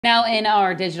Now, in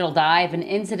our digital dive, an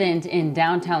incident in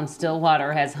downtown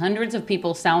Stillwater has hundreds of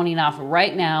people sounding off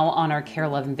right now on our Care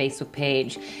 11 Facebook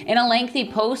page. In a lengthy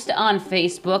post on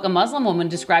Facebook, a Muslim woman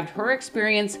described her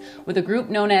experience with a group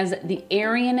known as the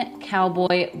Aryan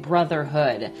Cowboy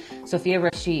Brotherhood. Sophia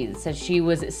Rashid says she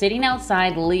was sitting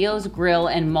outside Leo's Grill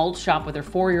and Mold Shop with her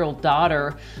 4-year-old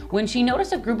daughter when she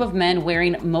noticed a group of men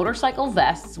wearing motorcycle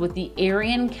vests with the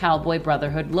Aryan Cowboy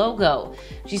Brotherhood logo.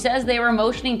 She says they were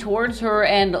motioning towards her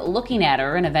and looking at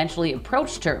her and eventually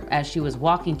approached her as she was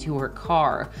walking to her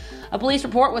car. A police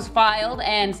report was filed,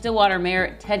 and Stillwater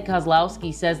Mayor Ted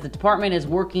Kozlowski says the department is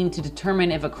working to determine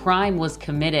if a crime was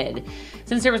committed.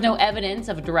 Since there was no evidence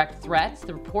of direct threats,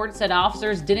 the report said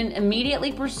officers didn't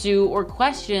immediately pursue or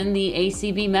question the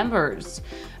ACB members.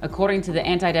 According to the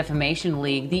Anti-Defamation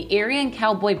League, the Aryan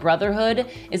Cowboy Brotherhood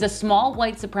is a small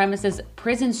white supremacist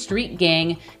prison street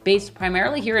gang based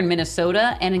primarily here in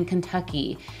Minnesota and in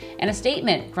Kentucky. And a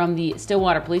statement from the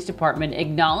Stillwater Police Department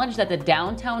acknowledged that the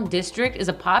downtown district is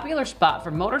a popular spot for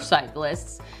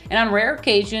motorcyclists and on rare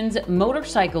occasions,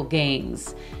 motorcycle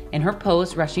gangs. In her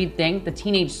post, Rashid thanked the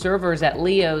teenage servers at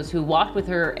Leo's who walked with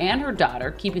her and her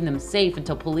daughter, keeping them safe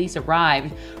until police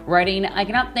arrived, writing, "I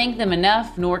cannot thank them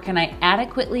enough, nor can I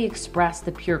adequately express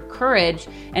the pure courage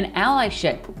and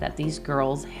allyship that these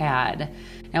girls had."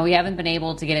 Now, we haven't been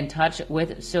able to get in touch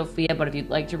with Sophia, but if you'd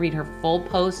like to read her full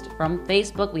post from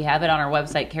Facebook, we have it on our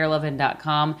website,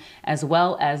 care11.com, as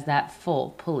well as that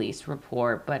full police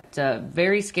report. But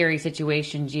very scary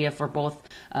situation, Gia, for both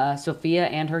Sophia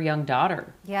and her young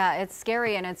daughter. Yeah, it's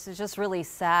scary, and it's just really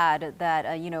sad that,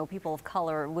 people of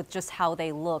color, with just how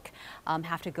they look,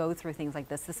 have to go through things like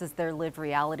this. This is their lived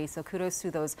reality. So kudos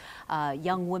to those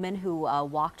young women who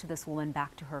walked this woman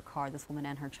back to her car, this woman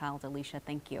and her child, Alicia.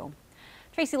 Thank you.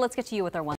 Tracy, let's get to you with our one.